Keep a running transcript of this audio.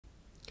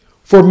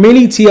For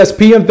many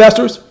TSP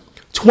investors,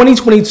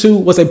 2022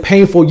 was a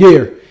painful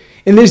year.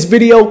 In this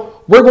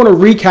video, we're going to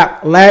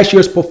recap last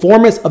year's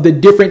performance of the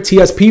different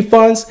TSP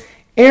funds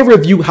and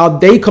review how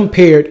they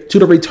compared to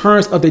the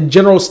returns of the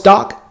general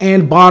stock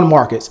and bond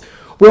markets.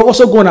 We're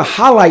also going to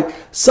highlight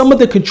some of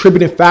the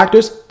contributing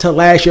factors to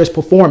last year's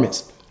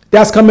performance.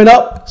 That's coming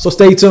up, so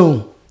stay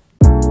tuned.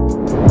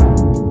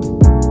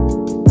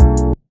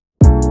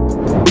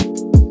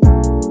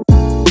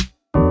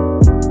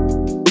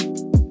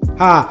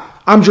 Hi,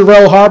 I'm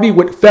Jarrell Harvey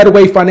with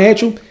Federal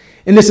Financial,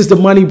 and this is the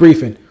Money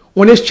Briefing.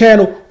 On this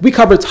channel, we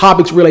cover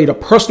topics related to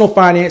personal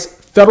finance,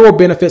 federal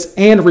benefits,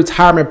 and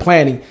retirement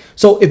planning.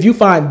 So if you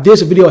find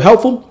this video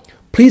helpful,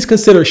 please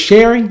consider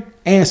sharing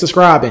and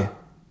subscribing.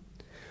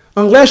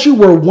 Unless you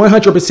were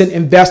 100%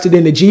 invested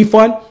in the G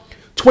Fund,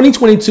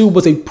 2022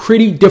 was a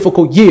pretty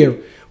difficult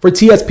year for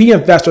TSP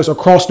investors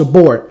across the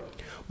board.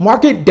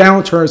 Market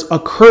downturns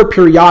occur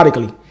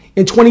periodically,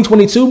 and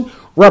 2022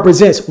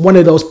 represents one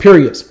of those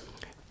periods.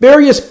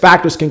 Various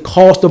factors can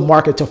cause the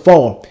market to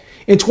fall.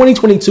 In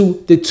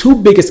 2022, the two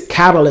biggest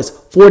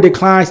catalysts for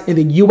declines in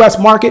the U.S.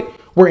 market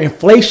were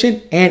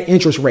inflation and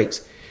interest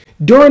rates.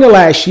 During the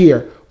last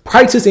year,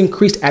 prices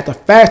increased at the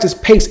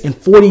fastest pace in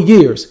 40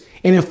 years,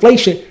 and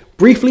inflation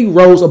briefly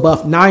rose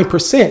above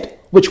 9%,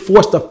 which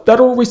forced the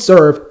Federal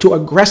Reserve to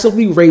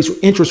aggressively raise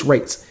interest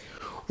rates.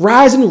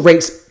 Rising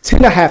rates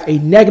tend to have a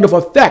negative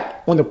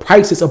effect on the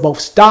prices of both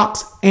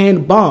stocks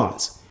and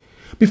bonds.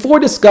 Before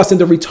discussing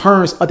the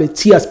returns of the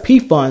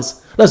TSP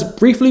funds, let's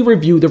briefly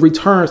review the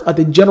returns of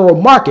the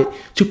general market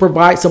to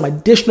provide some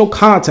additional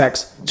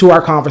context to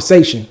our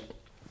conversation.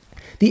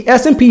 The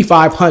S&P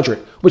 500,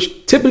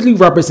 which typically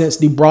represents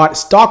the broad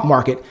stock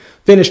market,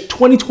 finished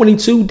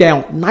 2022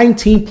 down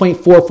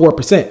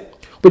 19.44%,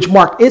 which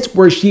marked its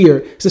worst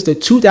year since the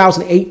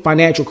 2008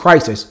 financial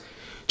crisis.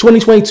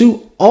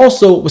 2022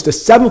 also was the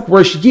seventh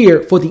worst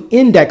year for the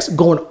index,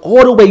 going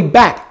all the way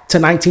back to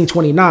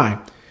 1929.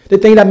 The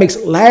thing that makes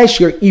last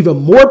year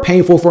even more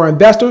painful for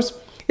investors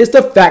is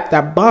the fact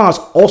that bonds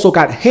also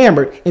got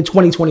hammered in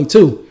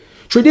 2022.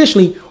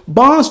 Traditionally,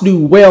 bonds do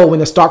well when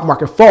the stock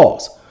market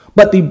falls,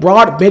 but the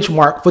broad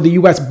benchmark for the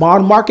U.S.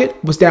 bond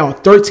market was down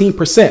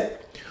 13%.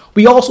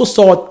 We also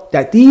saw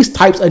that these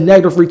types of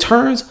negative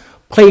returns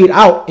played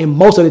out in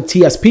most of the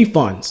TSP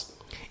funds.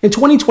 In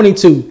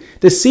 2022,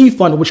 the C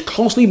fund, which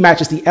closely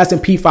matches the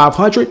S&P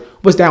 500,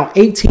 was down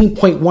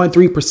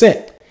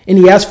 18.13%. And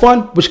the S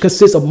fund, which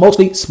consists of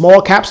mostly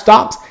small cap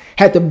stocks,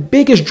 had the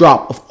biggest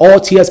drop of all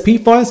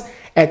TSP funds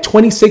at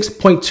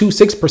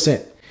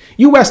 26.26%.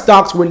 U.S.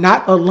 stocks were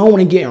not alone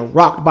in getting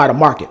rocked by the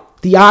market.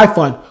 The I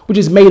fund, which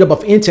is made up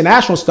of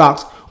international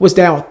stocks, was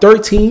down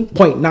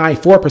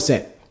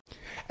 13.94%.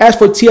 As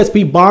for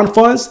TSP bond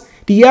funds,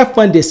 the F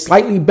fund did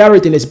slightly better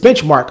than its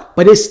benchmark,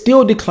 but it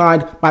still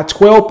declined by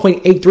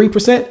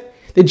 12.83%.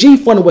 The G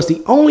fund was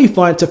the only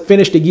fund to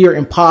finish the year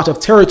in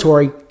positive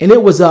territory, and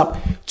it was up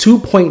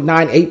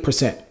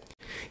 2.98%.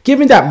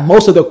 Given that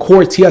most of the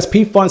core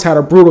TSP funds had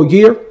a brutal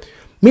year,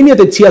 many of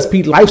the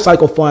TSP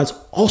lifecycle funds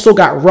also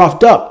got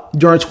roughed up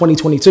during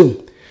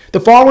 2022. The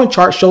following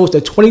chart shows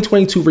the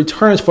 2022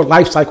 returns for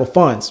lifecycle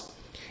funds.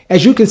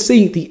 As you can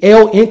see, the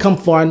L Income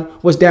Fund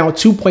was down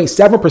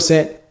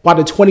 2.7%, while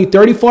the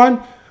 2030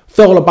 fund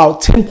fell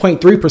about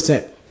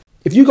 10.3%.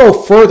 If you go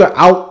further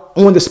out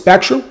on the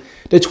spectrum,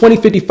 the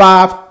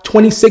 2055,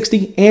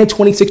 2060, and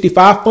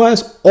 2065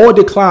 funds all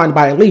declined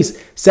by at least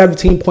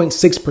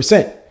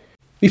 17.6%.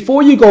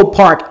 Before you go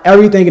park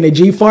everything in the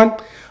G fund,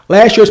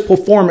 last year's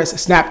performance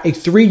snapped a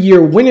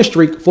 3-year winning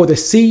streak for the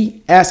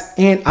C, S,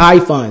 and I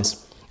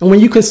funds. And when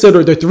you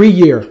consider the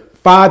 3-year,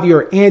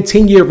 5-year, and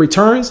 10-year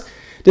returns,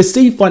 the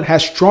C fund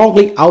has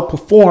strongly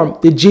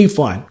outperformed the G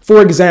fund.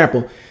 For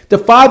example, the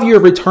 5-year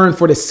return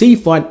for the C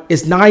fund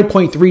is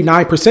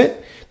 9.39%,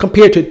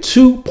 compared to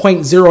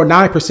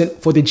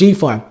 2.09% for the G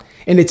fund,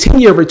 and the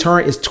 10-year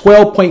return is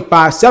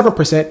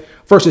 12.57%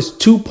 versus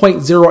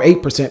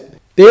 2.08%.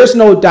 There's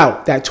no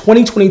doubt that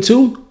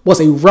 2022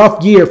 was a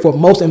rough year for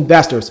most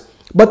investors,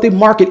 but the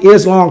market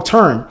is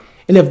long-term,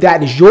 and if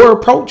that is your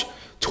approach,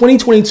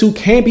 2022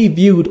 can be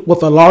viewed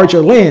with a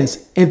larger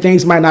lens and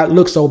things might not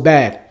look so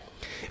bad.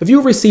 If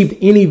you received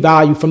any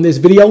value from this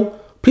video,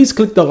 please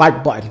click the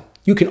like button.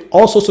 You can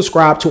also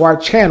subscribe to our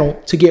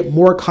channel to get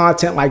more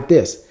content like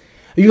this.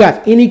 If you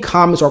have any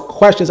comments or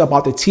questions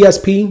about the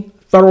TSP,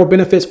 federal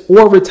benefits,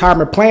 or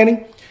retirement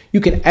planning, you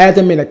can add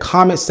them in the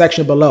comment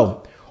section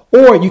below.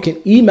 Or you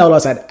can email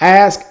us at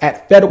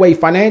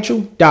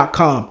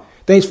ask@federalfinancial.com.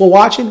 Thanks for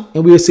watching,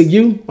 and we'll see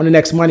you on the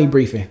next Money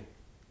Briefing.